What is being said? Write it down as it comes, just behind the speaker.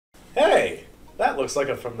Hey, that looks like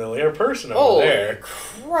a familiar person over there.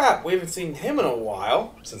 Crap, we haven't seen him in a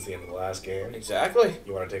while. Since the end of the last game. Exactly.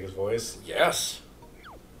 You want to take his voice? Yes.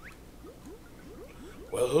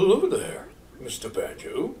 Well, hello there, Mr.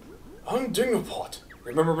 Banjo. I'm Dinglepot.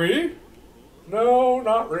 Remember me? No,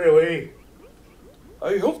 not really.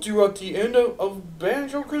 I helped you at the end of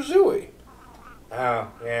Banjo-Kazooie.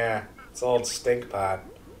 Oh, yeah. It's old Stinkpot.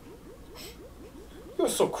 You're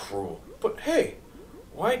so cruel. But hey,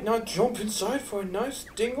 why not jump inside for a nice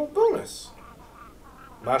dingle bonus?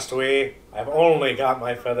 Must we? I've only got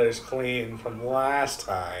my feathers clean from last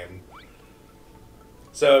time.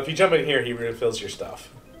 So if you jump in here, he refills your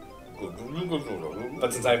stuff.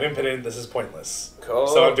 But since I've infinite, this is pointless. Cool.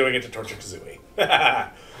 So I'm doing it to torture Kazooie.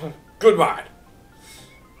 Good mind.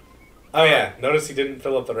 Oh yeah, notice he didn't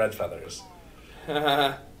fill up the red feathers.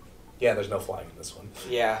 Yeah, Yeah, there's no flying in this one.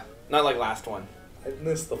 not like last one. I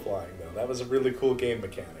missed the flying though. That was a really cool game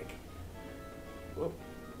mechanic. Whoop,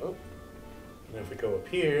 whoop. And if we go up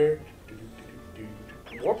here...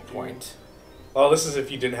 Warp point. Well, this is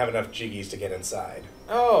if you didn't have enough jiggies to get inside.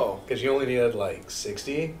 Oh. Because you only needed like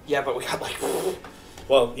 60. Yeah, but we got like...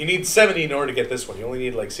 Well, you need 70 in order to get this one. You only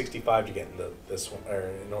need like 65 to get into this one, or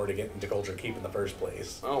in order to get into Culture Keep in the first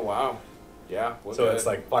place. Oh, wow. Yeah. So it's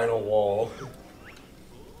like final wall.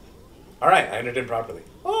 Alright, I entered in properly.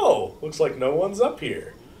 Oh, looks like no one's up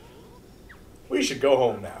here. We should go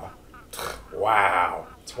home now. Wow,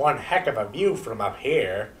 it's one heck of a view from up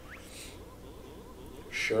here.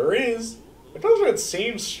 Sure is. But doesn't it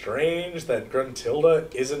seem strange that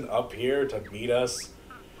Gruntilda isn't up here to meet us?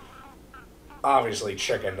 Obviously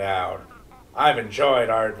chickened out. I've enjoyed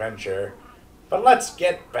our adventure, but let's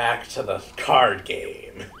get back to the card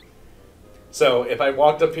game. So if I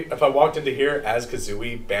walked into here as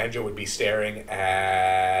Kazooie, Banjo would be staring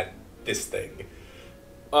at this thing.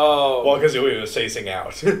 Oh. While Kazooie was facing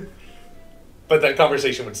out. But that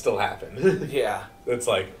conversation would still happen. Yeah. It's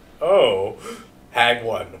like, oh, Hag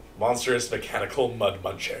 1, monstrous mechanical mud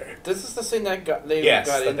muncher. This is the thing that they Yes,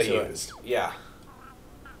 got that into they it. used. Yeah.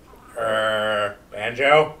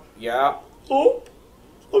 Banjo? Yeah. Oh,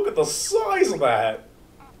 look at the size of that.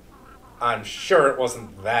 I'm sure it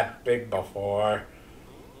wasn't that big before.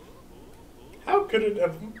 How could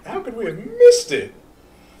we have missed it?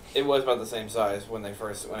 It was about the same size when they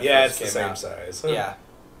first when it Yeah, first it's the came same out. size. Yeah.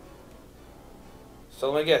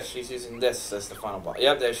 So let me guess, she's using this as the final boss.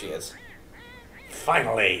 Yep, there she is.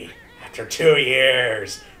 Finally, after 2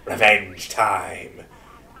 years, revenge time.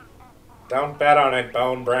 Don't bet on it,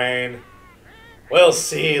 Bone Brain. We'll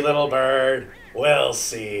see, little bird. We'll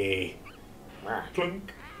see.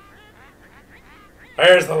 Clunk.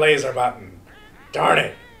 Where's the laser button? Darn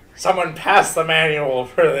it. Someone pass the manual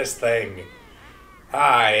for this thing.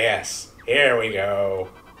 Ah, yes. Here we go.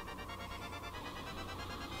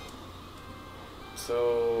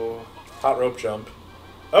 So... Hot rope jump.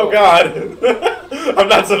 Oh, God. I'm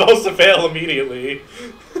not supposed to fail immediately.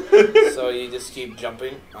 So you just keep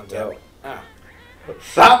jumping until... Yep. Ah.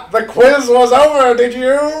 Thought the quiz was over, did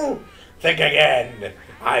you? Think again.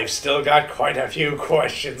 I've still got quite a few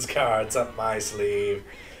questions cards up my sleeve.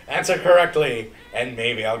 Answer correctly, and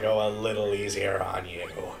maybe I'll go a little easier on you.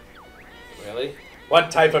 Really?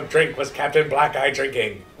 What type of drink was Captain Black Eye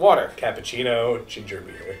drinking? Water. Cappuccino, ginger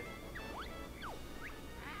beer.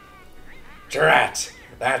 Drat,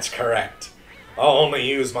 that's correct. I'll only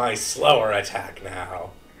use my slower attack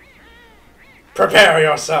now. Prepare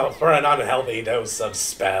yourself for an unhealthy dose of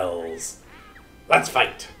spells. Let's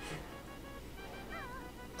fight.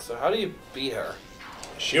 So how do you beat her?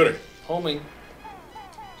 Shoot her. Homing.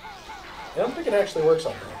 I don't think it actually works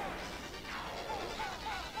on her.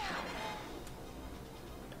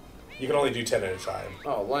 You can only do 10 at a time.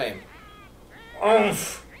 Oh, lame.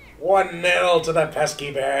 Oomph! 1-0 to the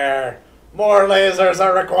pesky bear. More lasers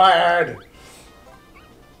are required.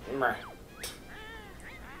 Meh.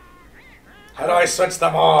 How do I switch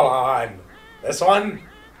them all on? This one?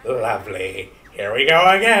 Lovely. Here we go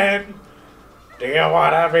again. Do you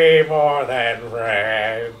want to be more than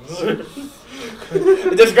friends?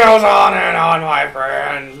 It just goes on and on, my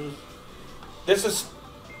friend. This is...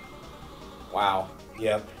 Wow.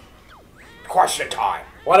 Yep. Question time.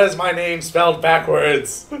 What is my name spelled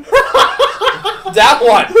backwards? That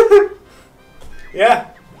one! Yeah.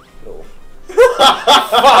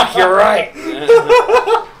 Fuck, you're right.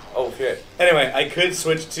 Oh, shit. Anyway, I could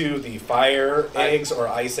switch to the fire eggs or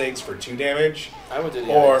ice eggs for 2 damage. I would do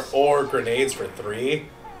the Or grenades for 3.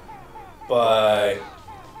 But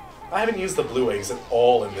I haven't used the blue eggs at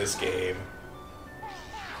all in this game.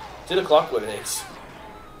 Do the clockwood eggs.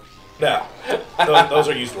 No. Those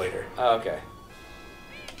are used later. Oh, okay.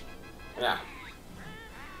 Yeah.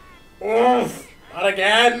 Oof! Not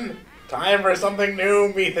again! Time for something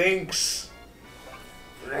new, methinks.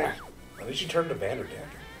 Why did she turn to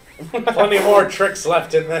Vanderdacker? Plenty more tricks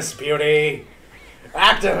left in this beauty.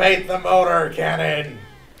 Activate the motor cannon.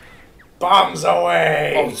 Bombs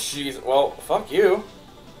away. Oh, jeez. Well, fuck you.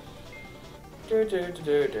 What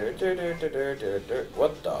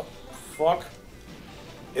the fuck?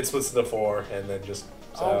 It splits into 4, and then just...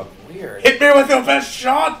 Oh, weird. Hit me with your best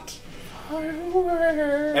shot!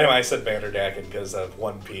 Anyway, I said Vanderdacken because of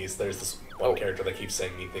One Piece. There's this one character that keeps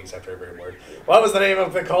saying neat things after every word. What was the name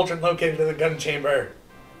of the cauldron located in the gun chamber?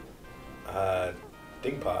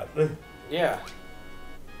 Dingpot. Yeah.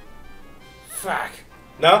 Fuck.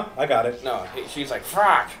 No? I got it. No, she's like,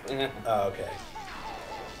 fuck. Oh, okay.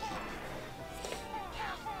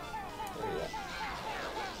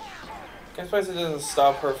 I suppose it doesn't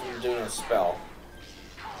stop her from doing a spell.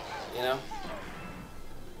 You know?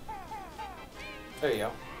 There you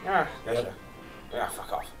go. Ah, gotcha. Yep. Yeah,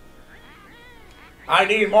 fuck off. I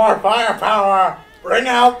need more firepower! Bring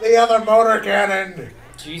out the other motor cannon!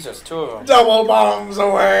 Jesus, 2 of them. Double bombs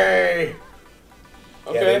away!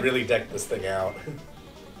 Okay. Yeah, they really decked this thing out.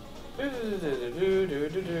 Wicked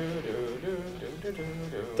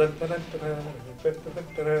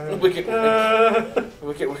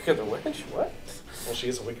the witch? What? Well, she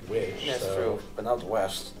is a wicked witch. That's so... true, but not the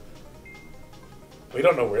West. We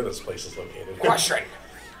don't know where this place is located. Question!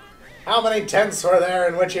 How many tents were there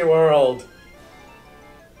in Witchy World?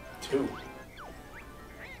 2.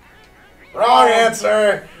 Wrong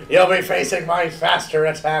answer! You'll be facing my faster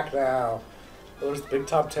attack now. Well, there's the big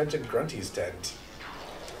top tent and Grunty's tent.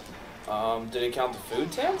 Did it count the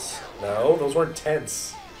food tents? No, those weren't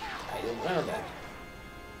tents. I didn't know that.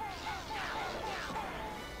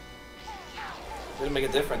 Didn't make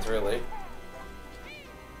a difference, really.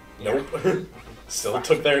 Nope. Still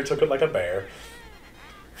took it like a bear.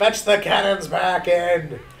 Fetch the cannons back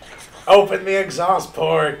in! Open the exhaust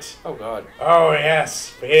port! Oh god. Oh yes,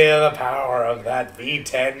 feel the power of that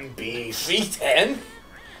V10 beast. V10?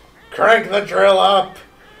 Crank the drill up!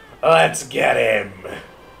 Let's get him!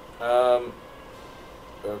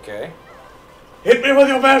 Okay. Hit me with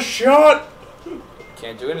your best shot!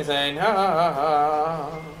 Can't do anything. Ha ha ha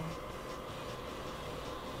ha.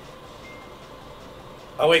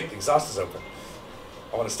 Oh wait, the exhaust is open.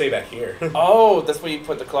 I want to stay back here. Oh, that's where you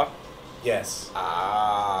put the clock? Yes.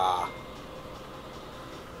 Ah.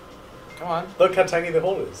 Come on. Look how tiny the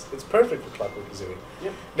hole is. It's perfect for Clockwork Kazooie.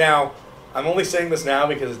 Yep. Now, I'm only saying this now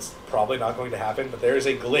because it's probably not going to happen, but there is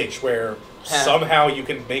a glitch where somehow you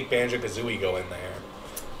can make Banjo-Kazooie go in there,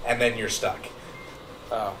 and then you're stuck.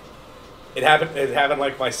 Oh. It happened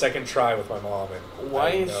like my second try with my mom. And why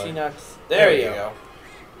is she not... There you go.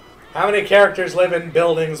 How many characters live in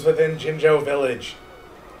buildings within Jinjo Village?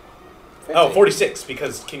 50. Oh, 46,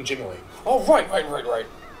 because King Jingling. Oh, right.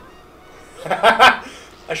 I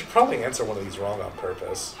should probably answer one of these wrong on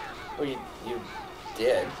purpose. Well, you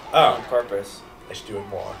did. Oh. On purpose. I should do it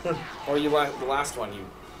more. Or the last one, you...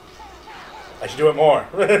 I should do it more.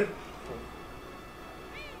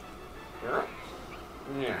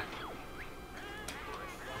 Yeah.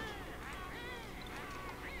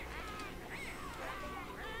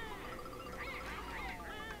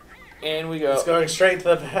 And we go. It's going straight to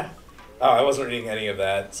the back. Oh, I wasn't reading any of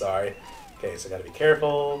that. Sorry. Okay, so I gotta be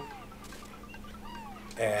careful.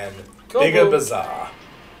 And Bigga Bazaar.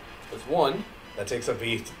 There's one. That takes out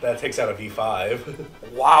a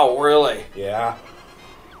V5. Wow, really? Yeah.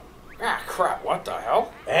 Ah, crap! What the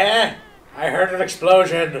hell? I heard an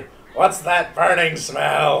explosion. What's that burning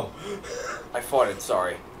smell? I farted.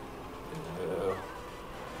 Sorry.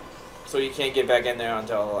 So you can't get back in there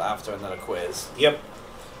until after another quiz. Yep.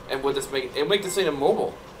 And would this make this thing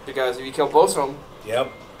immobile? Because if you kill both of them.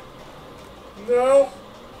 Yep. No.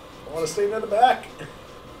 I want to stay near the back.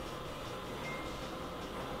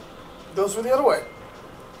 Goes for the other way.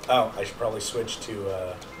 Oh, I should probably switch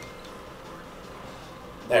to.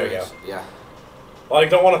 There we go. Yeah. Well, I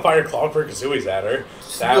don't want to fire Clockwork Kazooies at her.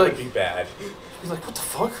 That would be bad. He's like, what the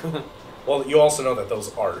fuck? Well, you also know that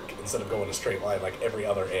those arc instead of going a straight line like every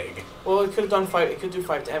other egg. Well, it could have done 5. It could do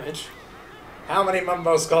 5 damage. How many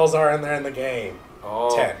Mumbo Skulls are in there in the game?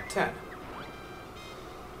 Oh, 10. 10.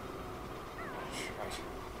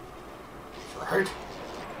 Right.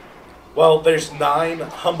 Well, there's 9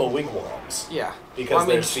 Humbo Wigwams. Yeah. Because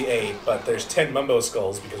there's the 8, but there's 10 Mumbo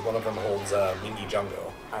Skulls because one of them holds Mingy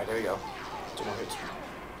Jungo. Alright, there you go. 2 more hits.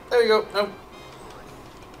 There you go. Nope.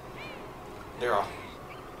 They're off.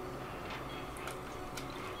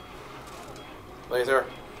 Laser.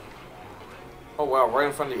 Oh wow, right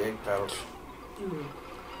in front of the egg pouch.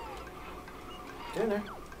 Get in there.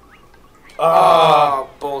 Oh,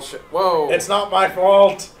 bullshit. Whoa. It's not my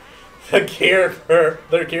fault. The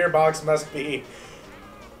gearbox must be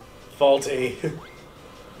faulty.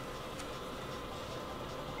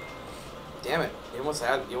 Damn it. You almost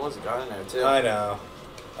got in there, too. I know.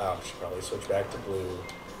 Oh, I should probably switch back to blue.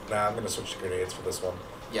 Nah, I'm going to switch to grenades for this one.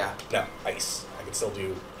 Yeah. No, ice. I can still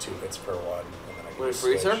do 2 hits per one, and then I can Wait, just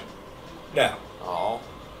switch. freezer? No. Oh.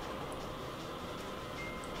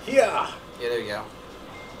 Yeah. Yeah, there you go.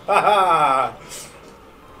 Haha.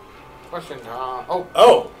 Question.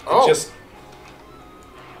 It just.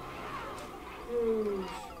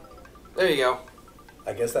 There you go.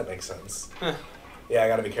 I guess that makes sense. Huh. Yeah, I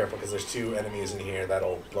gotta be careful because there's 2 enemies in here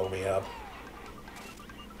that'll blow me up.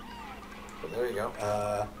 There you go.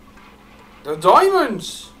 The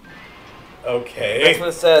diamonds! Okay. That's what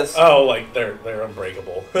it says. Oh, like they're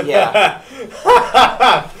unbreakable. Yeah.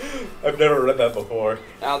 I've never read that before.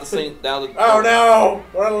 Oh no!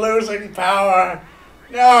 We're losing power!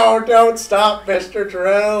 No, don't stop, Mr.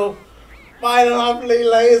 Drill! My lovely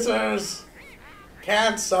lasers!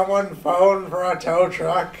 Can't someone phone for a tow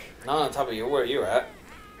truck? Not on top of you, where you're at.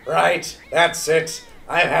 Right, that's it.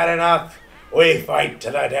 I've had enough. We fight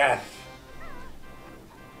to the death.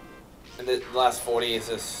 And the last 40 is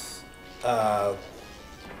this... The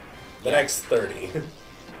next 30.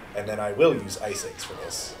 And then I will use Ice Eggs for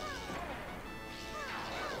this.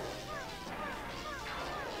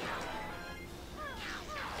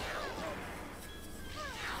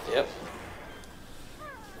 Yep.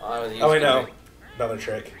 Oh, wait, no. Another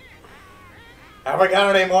trick. Have I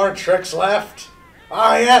got any more tricks left?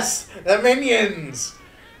 Ah, yes! The minions!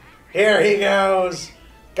 Here he goes.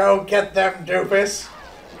 Go get them, doofus.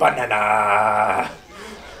 Banana!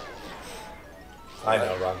 I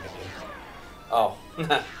know, wrong minion. Oh.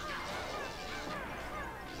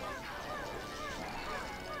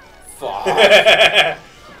 Fuck.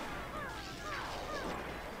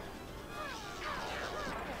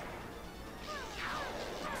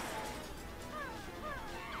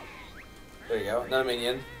 There you go, another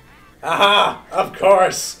minion. Aha! Of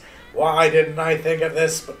course! Why didn't I think of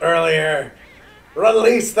this earlier?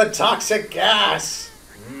 Release the toxic gas!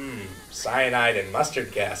 Cyanide and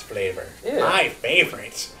mustard gas flavor. Ew. My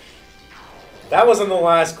favorite. That wasn't the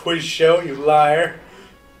last quiz show, you liar.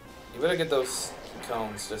 You better get those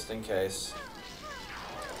cones just in case.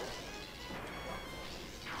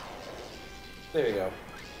 There you go.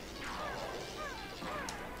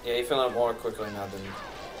 Yeah, you fill out more quickly now than...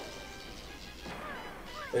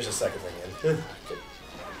 There's a second minion.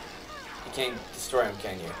 You can't destroy him,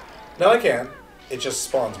 can you? No, I can. It just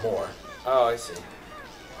spawns more. Oh, I see.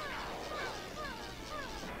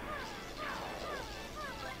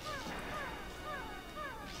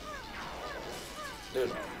 Dude.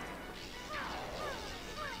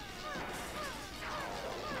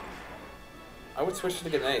 I would switch to the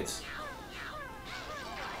grenades.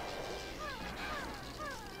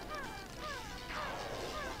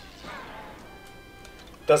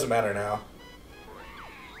 Doesn't matter now.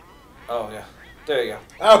 Oh, yeah. There you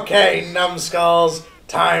go. Okay, numbskulls.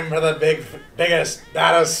 Time for the biggest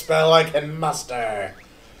data spell I can muster.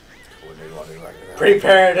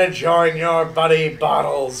 Prepare to join your buddy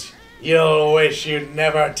Bottles. You'll wish you'd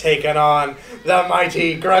never taken on the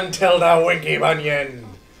mighty Gruntilda Winkybunion.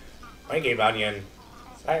 Winkybunion?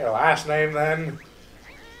 Is that your last name, then?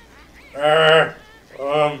 No.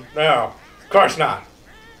 Of course not.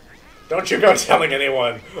 Don't you go telling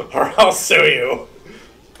anyone, or I'll sue you.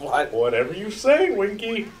 What? Whatever you say,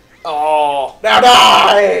 Winky. Oh. Now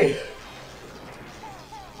die!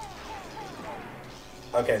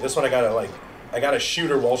 Okay, this one I gotta shoot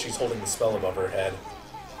her while she's holding the spell above her head.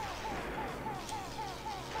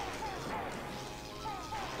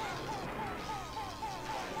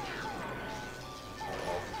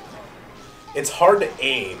 It's hard to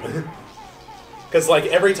aim. Because, like,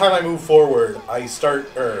 every time I move forward, I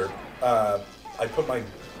put my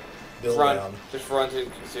bill down. Just run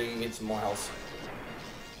so you can get some more health.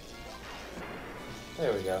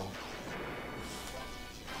 There we go.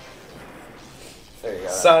 There you go.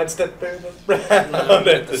 Sidestepping around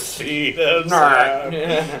at the speed of sound.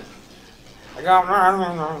 I got... I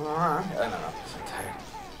don't know. I'm so tired.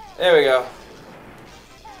 There we go.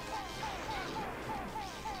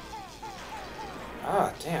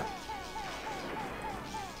 Ah, damn.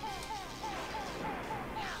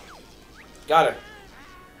 Got her.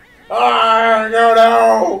 Ah,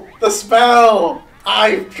 no! The spell!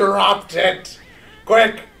 I've dropped it!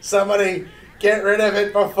 Quick, somebody get rid of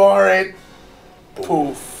it before it...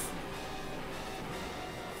 Poof.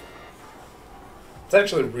 It's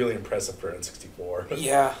actually really impressive for N64.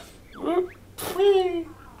 Yeah.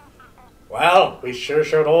 Well, we sure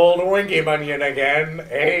showed old Winkybunion again,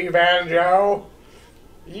 eh, Banjo?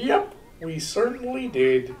 Yep, we certainly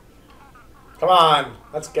did. Come on,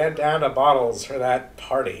 let's get down to bottles for that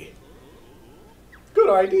party. Good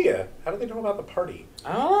idea. How do they know about the party?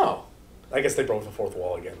 I don't know. I guess they broke the fourth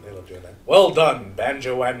wall again. They love doing that. Well done,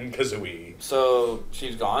 Banjo and Kazooie. So,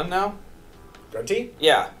 she's gone now? Grunty?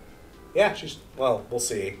 Yeah. Yeah, she's... Well, we'll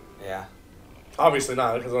see. Yeah. Obviously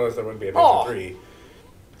not, because otherwise there wouldn't be a Banjo 3.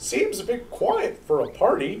 Seems a bit quiet for a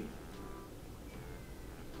party.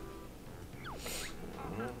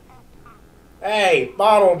 Hey,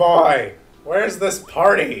 bottle boy! Where's this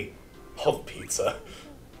party? Oh, pizza.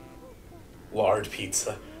 Lard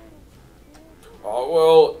pizza. Oh,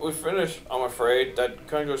 well, we finished, I'm afraid. That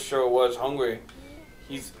Kango sure was hungry.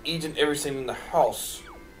 He's eaten everything in the house.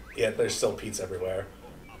 Yeah, there's still pizza everywhere.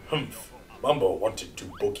 Humph. Mumbo wanted to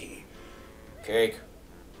boogie. Cake.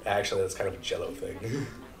 Actually, that's kind of a Jello thing.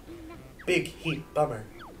 Big heat bummer.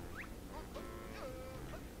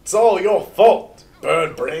 It's all your fault,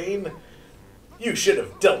 bird brain. You should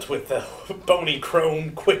have dealt with the bony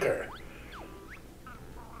crone quicker.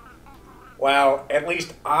 Well, at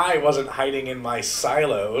least I wasn't hiding in my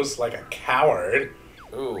silos like a coward.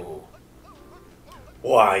 Ooh.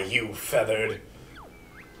 Why, you feathered.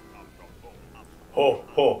 Ho,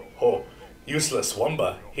 ho, ho. Useless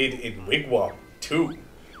Wumba hid in wigwam, too.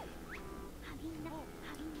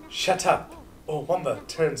 Shut up, or Wumba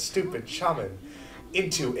turns stupid shaman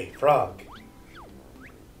into a frog.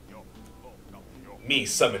 Me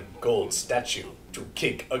summon gold statue to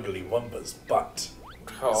kick ugly Wumba's butt.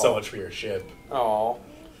 Oh. So much for your ship. Oh.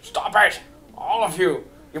 Stop it! All of you!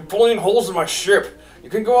 You're pulling holes in my ship! You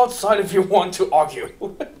can go outside if you want to argue.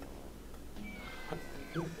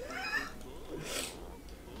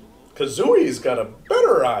 Kazooie's got a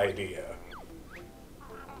better idea.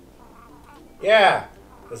 Yeah.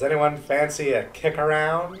 Does anyone fancy a kick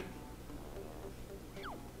around?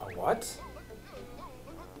 A what?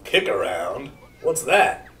 Kick around? What's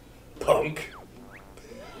that, punk?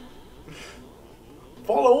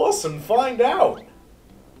 Follow us and find out.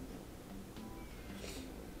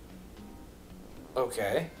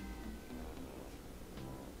 Okay.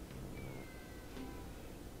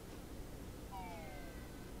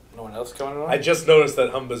 No one else coming along? I just noticed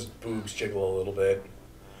that Humba's boobs jiggle a little bit.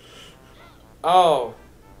 Oh.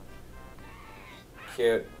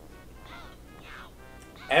 Cute.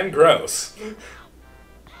 And gross.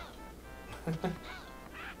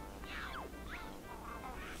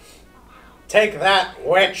 Take that,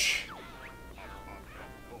 witch!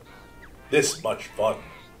 This much fun.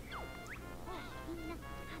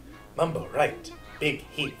 Mumbo, right. Big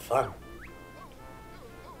heat fun.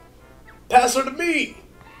 Pass her to me!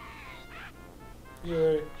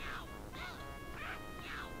 Yay.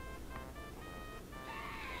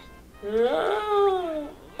 Yeah.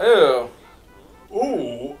 Ew.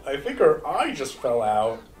 Ooh, I think her eye just fell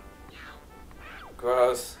out.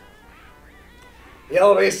 Gross.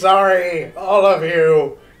 You'll be sorry, all of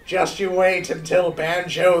you. Just you wait until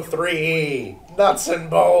Banjo 3. Nuts and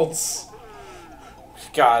bolts.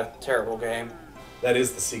 God, terrible game. That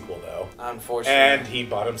is the sequel, though. Unfortunately. And he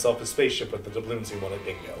bought himself a spaceship with the doubloons he won at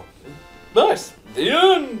bingo. Nice. The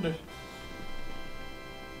end.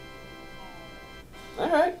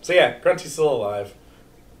 Alright. So yeah, Grunty's still alive.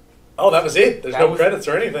 Oh, that was it? There's no credits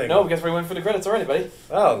or anything. No, guess we went for the credits already, buddy.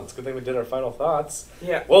 Oh, it's a good thing we did our final thoughts.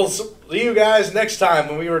 Yeah. Well, see you guys next time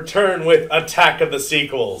when we return with Attack of the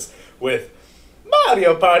Sequels with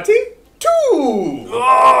Mario Party 2!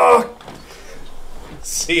 Oh!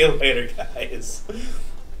 See you later, guys.